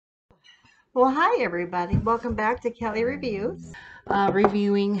Well, hi everybody. Welcome back to Kellie Reviews.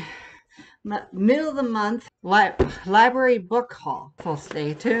 Reviewing middle of the month library book haul. So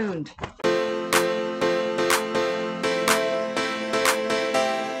stay tuned.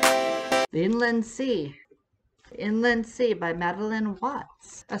 The Inland Sea. Inland Sea by Madeline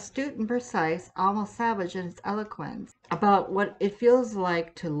Watts. Astute and precise, almost savage in its eloquence, about what it feels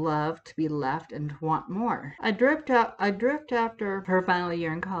like to love, to be left, and to want more. I drift after her final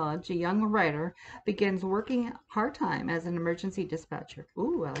year in college. A young writer begins working part-time as an emergency dispatcher.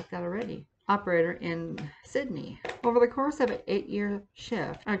 Ooh, I like that already. Operator in Sydney. Over the course of an 8-year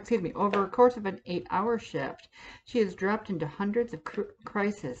shift, over a course of an 8-hour shift, she is dropped into hundreds of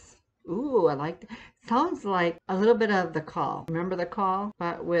crises. Ooh, I like that. Sounds like a little bit of The Call. Remember The Call,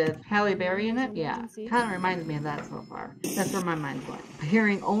 but with Halle Berry in it? Yeah, kind of reminds me of that so far. That's where my mind's going.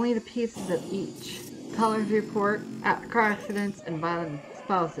 Hearing only the pieces of each. Callers report car accidents and violent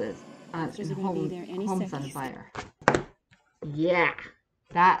spouses. Homes on fire. Yeah,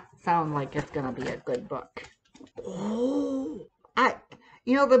 that sounds like it's gonna be a good book. Oh,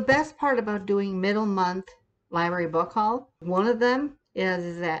 the best part about doing middle month library book haul, one of them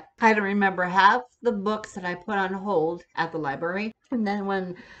is that I don't remember half the books that I put on hold at the library. And then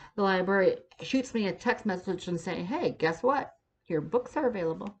when the library shoots me a text message and saying, hey, guess what? Your books are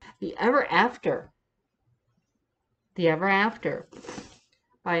available. The Ever After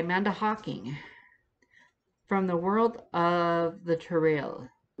by Amanda Hawking. From the World of the Terrell.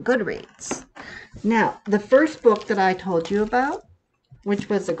 Goodreads. Now, the first book that I told you about, which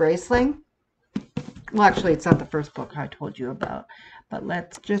was The Graceling. Well, actually, it's not the first book I told you about, but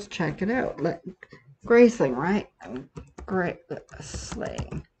let's just check it out. Graceling, right?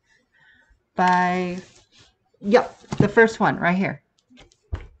 Graceling. Yep, the first one right here.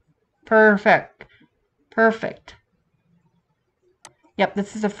 Perfect. Yep,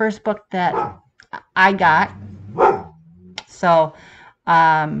 this is the first book that I got. So,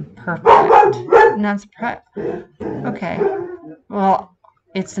 perfect. Okay. Well,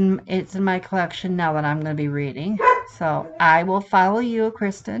 it's in my collection now that I'm going to be reading. So I will follow you,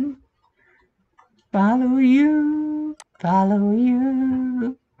 Kristen. Follow you.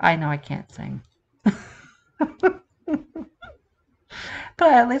 I know I can't sing. But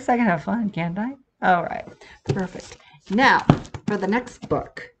at least I can have fun, can't I? All right. Perfect. Now, for the next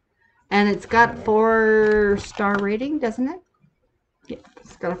book. And it's got 4-star rating, doesn't it? Yeah,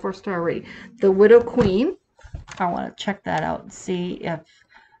 it's got a 4-star rating. The Widow Queen. I want to check that out and see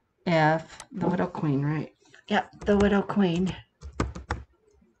if the Widow Queen, right? Yep, the Widow Queen.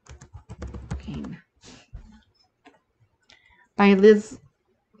 By Liz.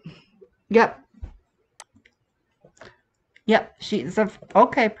 Yep. She's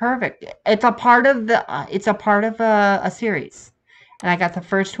okay, perfect. It's a part of a series, and I got the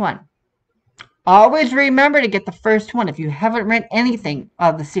first one. Always remember to get the first one if you haven't read anything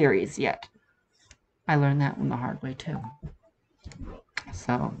of the series yet. I learned that one the hard way too.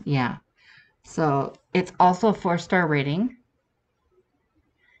 So yeah, so it's also a 4-star rating,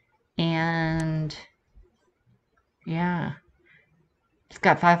 and yeah, it's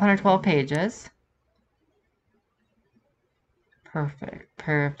got 512 pages. Perfect.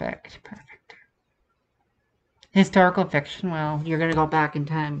 Historical fiction. Well, you're going to go back in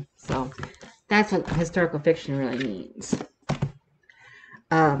time. So that's what historical fiction really means.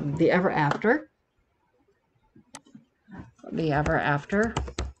 The Ever After.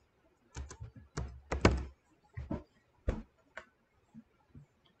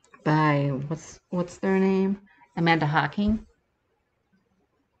 By, what's their name? Amanda Hawking.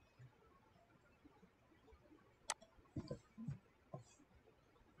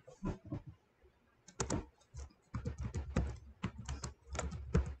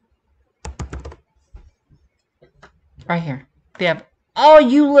 Right here. They have. Oh,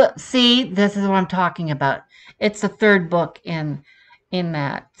 you look. See, this is what I'm talking about. It's the third book in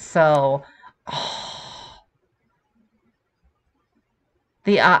that. So,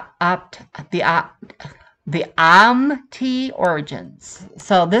 the Amti origins.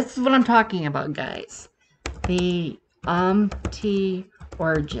 So this is what I'm talking about, guys. The Amti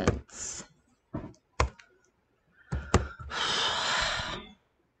origins.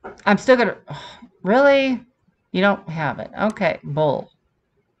 I'm still gonna. Really? You don't have it. Okay, bull.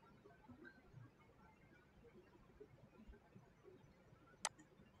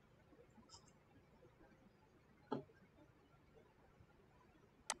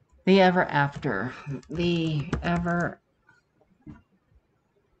 The Ever After.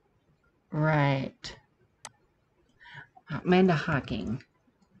 Right. Amanda Hawking.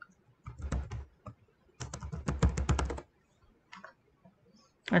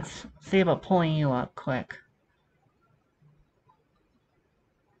 Let's see about pulling you up quick.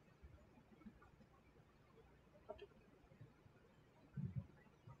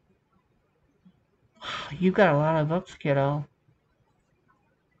 You got a lot of books, kiddo.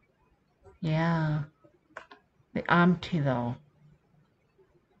 Yeah. The Auntie, though.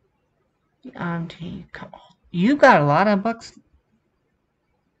 The Auntie. You got a lot of books.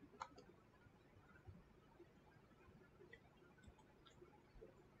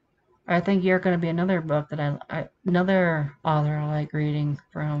 I think you're going to be another book that another author I like reading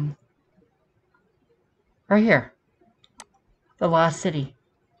from. Right here. The Lost City.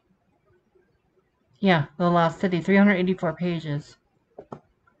 Yeah, The Lost City. 384 pages.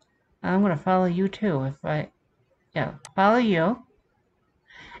 I'm going to follow you too. Follow you.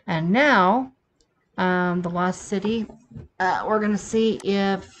 And now, The Lost City. We're going to see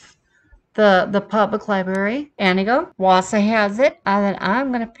if the public library, Anigo, Wassa has it, and then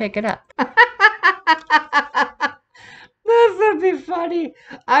I'm going to pick it up. This would be funny.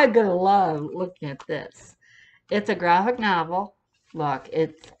 I'm going to love looking at this. It's a graphic novel. Look,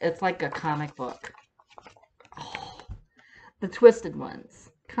 it's like a comic book. Oh, the twisted ones.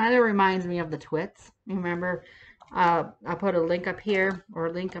 Kind of reminds me of the Twits. Remember, I'll put a link up here or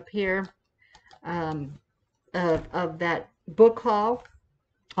a link up here of that book haul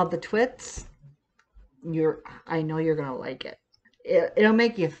of the Twits. I know you're gonna like it. It'll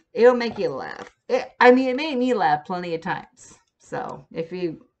make you laugh. It made me laugh plenty of times. So if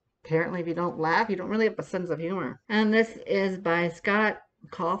you don't laugh, you don't really have a sense of humor. And this is by Scott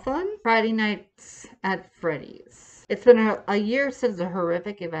Cawthon, Friday Nights at Freddy's. It's been a year since the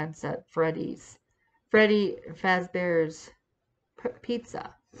horrific events at Freddy Fazbear's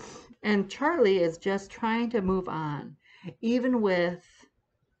Pizza, and Charlie is just trying to move on, even with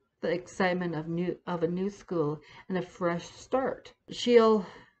the excitement of a new school and a fresh start.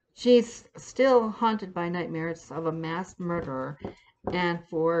 She's still haunted by nightmares of a masked murderer and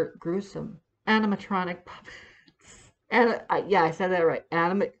for gruesome animatronic puppets. And yeah, I said that right.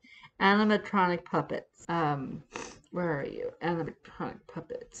 Animatronic puppets. Where are you? Animatronic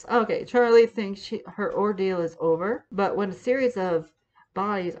puppets. Okay, Charlie thinks her ordeal is over, but when a series of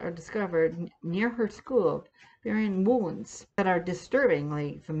bodies are discovered near her school, bearing wounds that are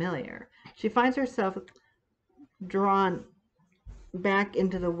disturbingly familiar, she finds herself drawn back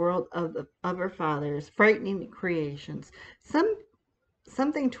into the world of her father's frightening creations.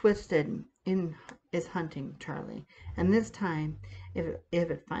 Something twisted is hunting Charlie, and this time, if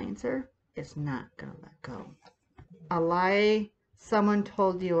it finds her, it's not gonna let go. A Lie Someone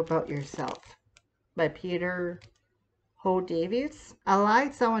Told You About Yourself by Peter Ho Davies. A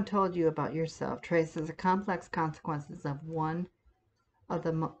Lie Someone Told You About Yourself traces the complex consequences of one of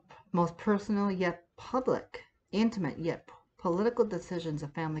the most personal yet public, intimate yet political decisions a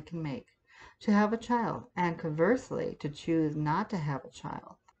family can make: to have a child, and conversely, to choose not to have a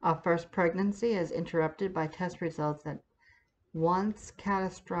child. A first pregnancy is interrupted by test results that once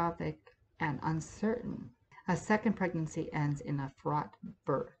catastrophic and uncertain. A second pregnancy ends in a fraught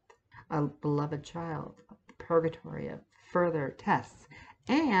birth. A beloved child, the purgatory of further tests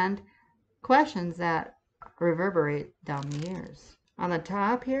and questions that reverberate down the years. On the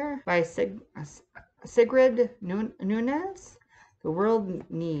top here, by Sigrid Nunez, the world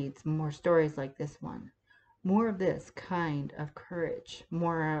needs more stories like this one. More of this kind of courage.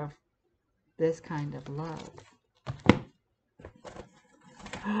 More of this kind of love.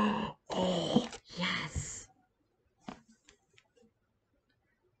 Oh, yes.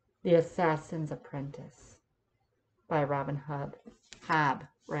 The Assassin's Apprentice by Robin Hobb.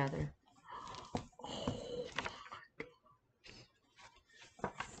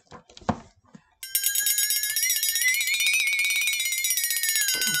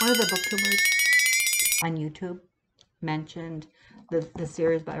 One of the booktubers on YouTube mentioned the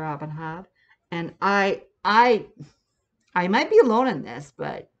series by Robin Hobb, and I might be alone in this,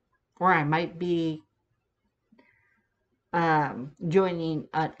 or I might be joining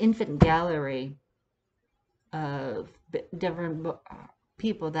an infant gallery of different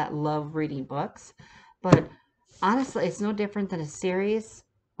people that love reading books. But honestly, it's no different than a series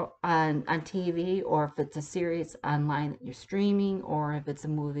on TV, or if it's a series online that you're streaming, or if it's a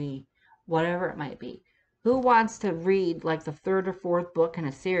movie, whatever it might be. Who wants to read like the third or fourth book in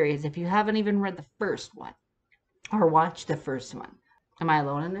a series if you haven't even read the first one or watched the first one? Am I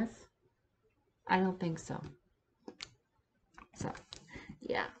alone in this? I don't think so. So,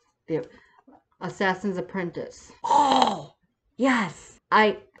 yeah. The Assassin's Apprentice. Oh, yes.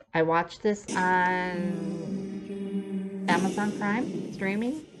 I watched this on Amazon Prime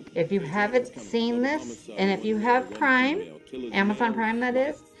streaming. If you haven't seen this, and if you have Prime, Amazon Prime that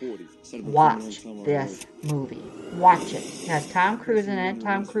is, watch this movie. Watch it. It has Tom Cruise in it.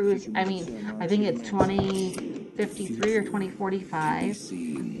 Tom Cruise, I mean, I think it's 2053 or 2045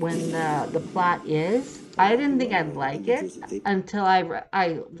 when the plot is. I didn't think I'd like it until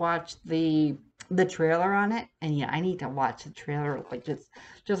I watched the trailer on it, and yeah, I need to watch the trailer, like just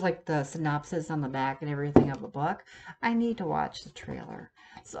like the synopsis on the back and everything of the book. I need to watch the trailer.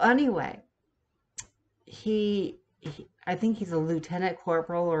 So anyway, I think he's a lieutenant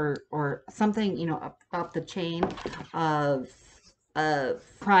corporal or something, you know, up the chain of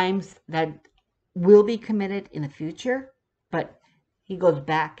crimes that will be committed in the future, but he goes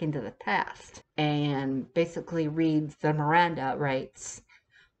back into the past and basically reads the Miranda rights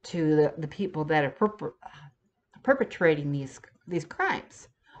to the people that are perpetrating these crimes.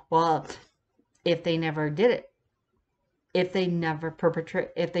 Well, if they never did it, if they never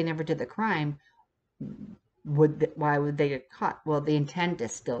did the crime, why would they get caught? Well, the intent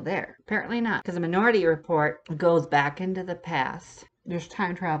is still there. Apparently not, because the Minority Report goes back into the past. There's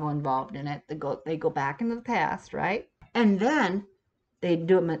time travel involved in it. They go back into the past, right? And then they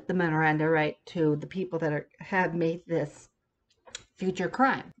do the Miranda right to the people that have made this future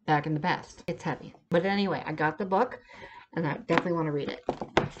crime back in the past. It's heavy. But anyway, I got the book, and I definitely want to read it.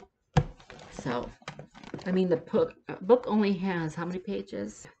 So, I mean, the book only has how many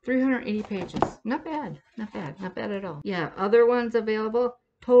pages? 380 pages. Not bad. Not bad. Not bad at all. Yeah, other ones available.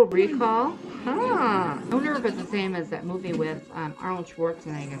 Total Recall. Huh. I wonder if it's the same as that movie with Arnold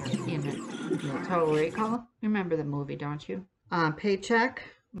Schwarzenegger in it. Yeah, Total Recall. You remember the movie, don't you? Paycheck.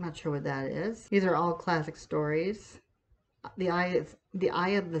 I'm not sure what that is. These are all classic stories. The Eye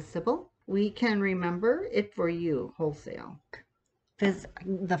of the Sibyl. We Can Remember It For You. Wholesale.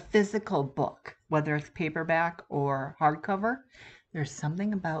 The physical book, whether it's paperback or hardcover, there's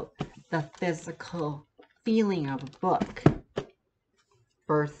something about the physical feeling of a book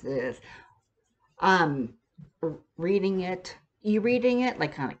versus reading it, e-reading it,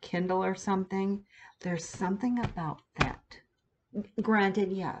 like on a Kindle or something. There's something about that.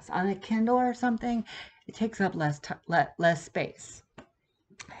 Granted, yes, on a Kindle or something, it takes up less space.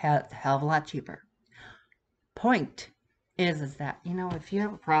 Hell of a lot cheaper. Point is that, you know, if you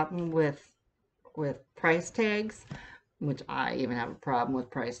have a problem with price tags, which I even have a problem with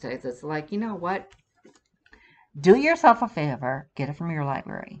price tags, it's like, you know what? Do yourself a favor, get it from your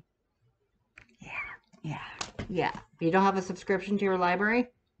library. Yeah. If you don't have a subscription to your library,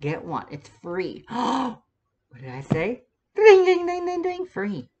 get one. It's free. Oh, what did I say? Ding, ding, ding, ding, ding,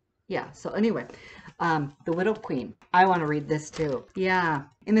 free. Yeah, so anyway, The Widow Queen. I want to read this too. Yeah,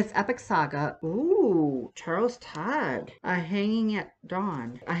 in this epic saga, ooh, Charles Todd, A Hanging at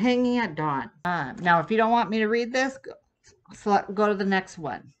Dawn. A Hanging at Dawn. Now, if you don't want me to read this, go to the next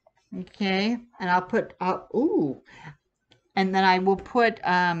one. Okay, and I'll put, ooh, and then I will put,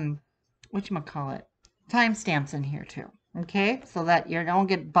 whatchamacallit, timestamps in here too. Okay, so that you don't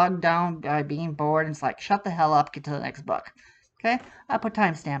get bogged down by being bored and it's like, shut the hell up, get to the next book. Okay, I'll put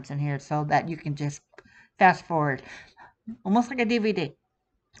timestamps in here so that you can just fast forward, almost like a DVD,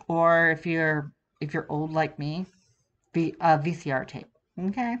 or if you're old like me, VCR tape.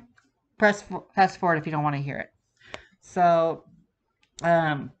 Okay, fast forward if you don't want to hear it. So,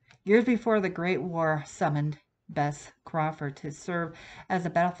 years before the Great War summoned Bess Crawford to serve as a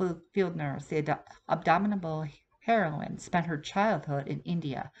battlefield nurse, the abominable heroine spent her childhood in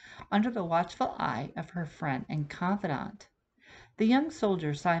India under the watchful eye of her friend and confidant, the young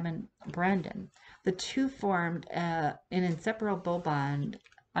soldier Simon Brandon. The two formed an inseparable bond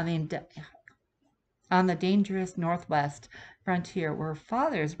on the dangerous northwest frontier, where her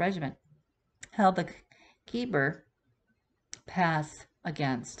father's regiment held the Khyber Pass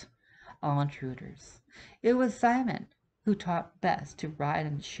against all intruders. It was Simon who taught Bess to ride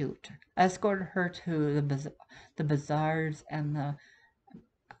and shoot, escorted her to the bazaars and the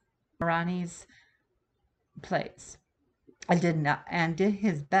Marani's place, and did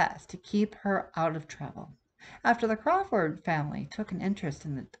his best to keep her out of trouble. After the Crawford family took an interest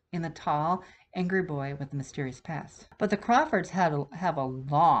in the tall, angry boy with the mysterious past, but the Crawfords have a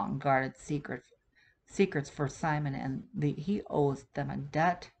long guarded secrets for Simon, and he owes them a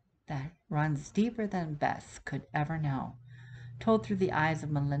debt that runs deeper than Bess could ever know. Told through the eyes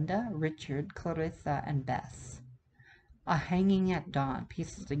of Melinda, Richard, Clarissa, and Bess. A Hanging at Dawn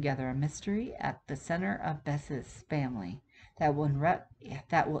pieces together a mystery at the center of Bess's family that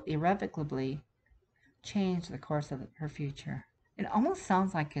will irrevocably change the course of her future. It almost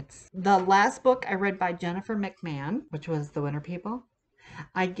sounds like it's the last book I read by Jennifer McMahon, which was The Winter People.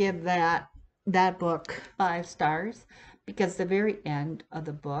 I give that book 5 stars because the very end of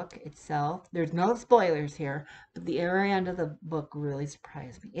the book itself, there's no spoilers here, but the very end of the book really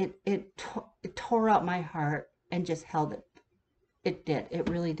surprised me. It tore out my heart and just held it. It did. It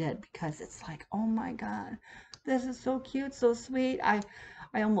really did, because it's like, oh my God, this is so cute, so sweet. I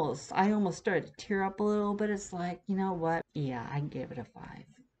almost started to tear up a little bit. It's like, you know what? Yeah, I gave it a 5.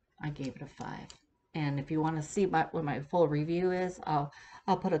 I gave it a 5. And if you want to see what my full review is, I'll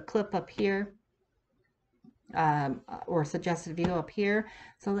put a clip up here, or a suggested video up here,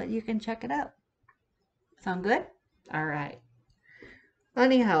 so that you can check it out. Sound good? All right.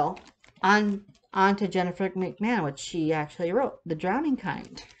 Anyhow, on to Jennifer McMahon, which she actually wrote, The Drowning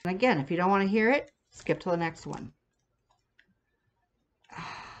Kind. And again, if you don't want to hear it, skip to the next one.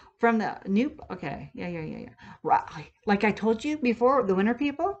 From the new, okay, yeah. Right, like I told you before, The Winter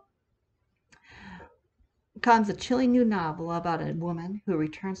People comes a chilling new novel about a woman who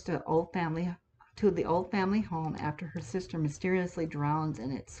returns to the old family home after her sister mysteriously drowns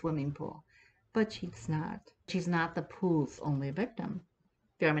in its swimming pool. But she's not. She's not the pool's only victim.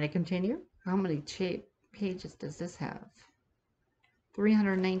 Do you want me to continue? How many pages does this have?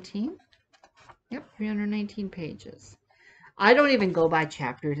 319? Yep, 319 pages. I don't even go by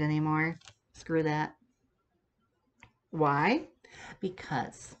chapters anymore. Screw that. Why?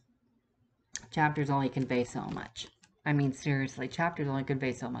 Because chapters only convey so much. I mean, seriously, chapters only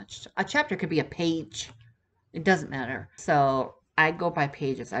convey so much. A chapter could be a page. It doesn't matter. So I go by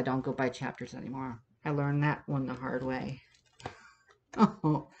pages. I don't go by chapters anymore. I learned that one the hard way.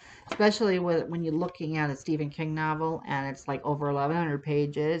 Oh, especially when you're looking at a Stephen King novel and it's like over 1,100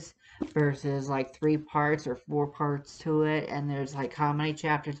 pages versus like 3 parts or 4 parts to it, and there's like how many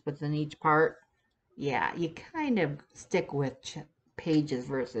chapters within each part. Yeah, you kind of stick with pages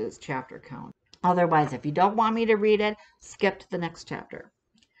versus chapter count. Otherwise, if you don't want me to read it, skip to the next chapter.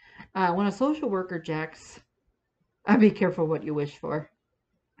 When a social worker jacks, be careful what you wish for.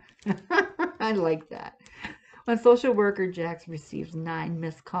 I like that. When social worker Jax receives 9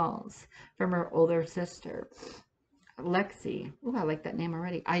 missed calls from her older sister, Lexi. Oh, I like that name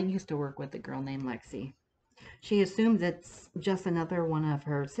already. I used to work with a girl named Lexi. She assumes it's just another one of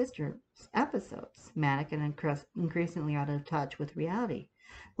her sister's episodes, manic and increasingly out of touch with reality.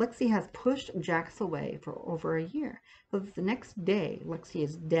 Lexi has pushed Jax away for over a year, but the next day, Lexi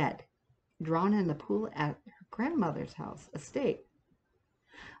is dead, drowned in the pool at her grandmother's house estate.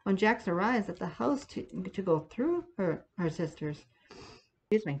 When Jax arrives at the house to go through her sister's,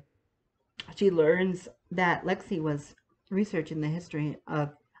 she learns that Lexi was researching the history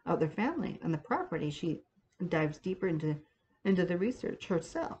of their family and the property. She dives deeper into the research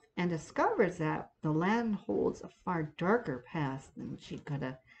herself and discovers that the land holds a far darker past than she could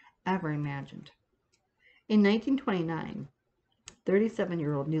have ever imagined. In 1929,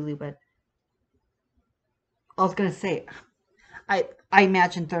 37-year-old newlywed, I was going to say, I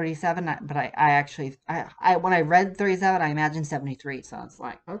imagined 37, but I actually, when I read 37, I imagined 73. So it's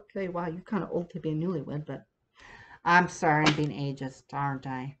like, okay, wow, you're kind of old to be a newlywed, but I'm sorry, I'm being ageist, aren't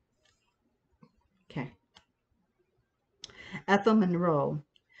I? Okay. Ethel Monroe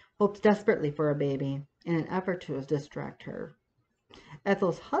hopes desperately for a baby in an effort to distract her.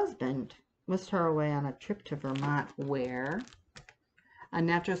 Ethel's husband whisked her away on a trip to Vermont, where a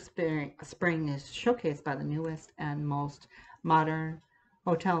natural spring is showcased by the newest and most modern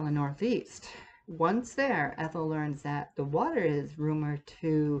hotel in the Northeast. Once there, Ethel learns that the water is rumored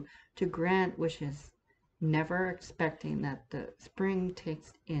to grant wishes, never expecting that the spring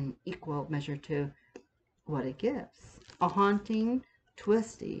takes in equal measure to what it gives. A haunting,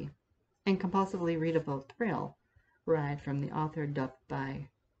 twisty, and compulsively readable thrill ride from the author dubbed by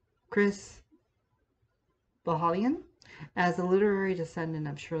Chris Bohalian as the literary descendant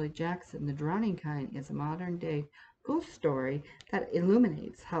of Shirley Jackson. The Drowning Kind is a modern-day ghost story that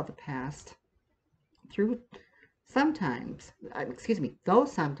illuminates how the past, though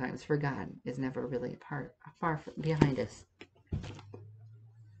sometimes forgotten, is never really far behind us.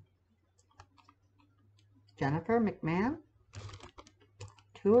 Jennifer McMahon.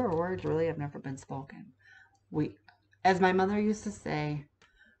 2 words really have never been spoken. As my mother used to say,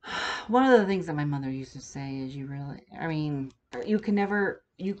 one of the things that my mother used to say is you can never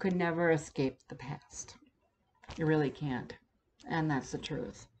escape the past. You really can't. And that's the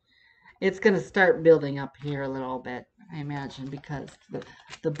truth. It's going to start building up here a little bit, I imagine, because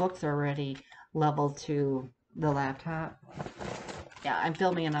the book's already leveled to the laptop. Yeah, I'm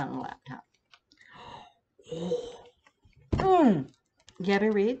filming it on the laptop. Gabby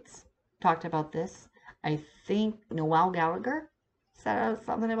Reeds talked about this. I think Noel Gallagher said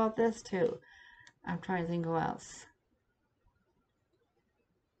something about this too. I'm trying to think who else.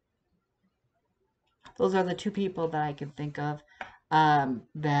 Those are the two people that I can think of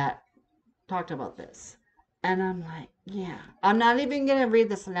that talked about this. And I'm like, yeah. I'm not even going to read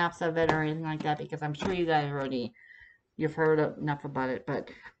the synopsis of it or anything like that because I'm sure you guys already, you've heard enough about it.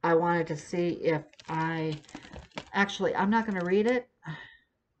 But I wanted to see if actually, I'm not going to read it.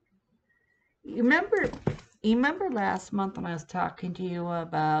 You remember last month when I was talking to you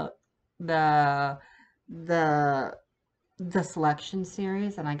about the the selection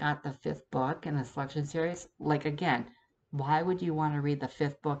series, and I got the 5th book in the selection series? Like, again, why would you want to read the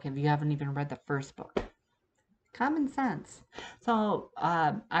 5th book if you haven't even read the 1st book? Common sense. So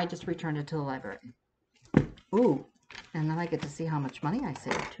I just returned it to the library. Ooh, and then I get to see how much money I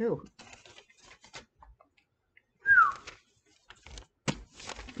saved too.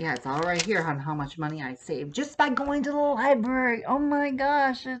 Yeah, it's all right here on how much money I saved just by going to the library. Oh my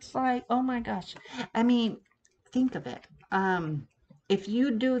gosh, it's like, oh my gosh. I mean, think of it. If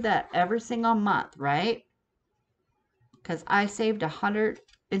you do that every single month, right? Because I saved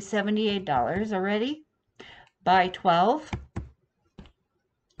 $178 already by 12.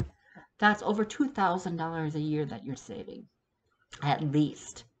 That's over $2,000 a year that you're saving, at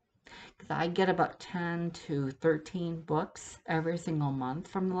least. Because I get about 10 to 13 books every single month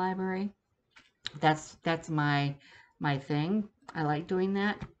from the library. That's my thing. I like doing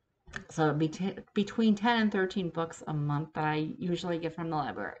that. So it'd be between 10 and 13 books a month that I usually get from the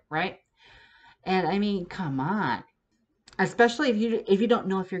library, right? And I mean, come on. Especially if you don't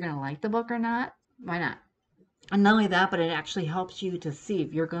know if you're going to like the book or not, why not? And not only that, but it actually helps you to see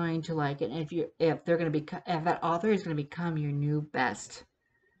if you're going to like it, and if they're going to be, if that author is going to become your new best,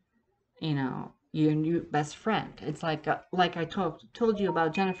 your new best friend. It's like I told you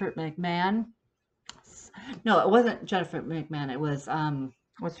about Jennifer McMahon. No, it wasn't Jennifer McMahon. It was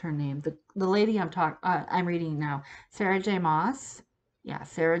what's her name? The lady I'm reading now, Sarah J. Maas. Yeah,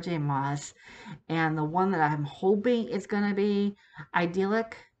 Sarah J. Maas. And the one that I'm hoping is going to be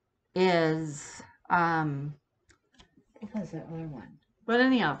idyllic is what was that other one? But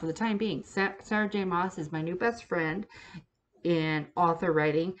anyhow, for the time being, Sarah J. Maas is my new best friend in author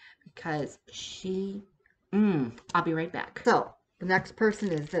writing because I'll be right back. So, the next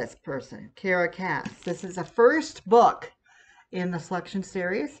person is this person, Kara Cass. This is the first book in the selection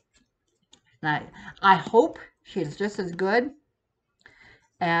series. And I hope she's just as good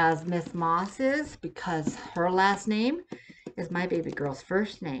as Miss Moss is because her last name is my baby girl's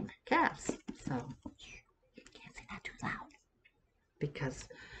first name, Cass. So, you can't say that too loud because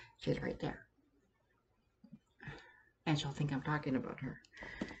she's right there. And she'll think I'm talking about her.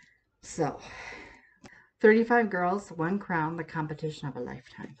 So, 35 girls, 1 crown, the competition of a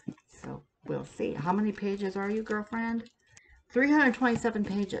lifetime. So, we'll see. How many pages are you, girlfriend? 327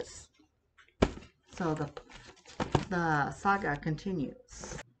 pages. So, the saga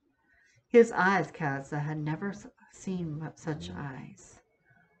continues. His eyes, Kaz, had never seen such eyes.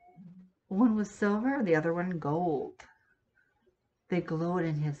 One was silver, the other one gold. They glowed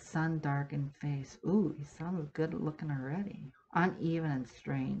in his sun-darkened face. Ooh, he sounded good looking already. Uneven and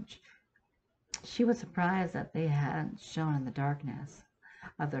strange. She was surprised that they hadn't shown in the darkness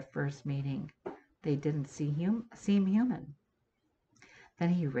of their first meeting. They didn't seem human. Then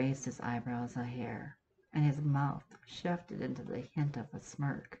he raised his eyebrows a hair, and his mouth shifted into the hint of a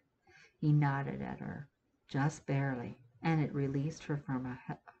smirk. He nodded at her, just barely, and it released her from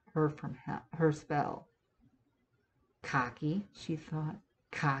her spell. Cocky, she thought,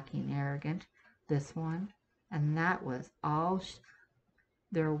 cocky and arrogant, this one, and that was all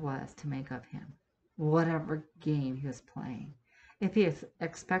there was to make of him, whatever game he was playing. If he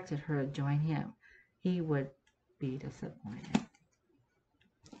expected her to join him, he would be disappointed.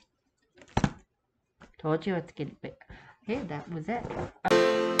 Told you it's getting big. Hey, that was it.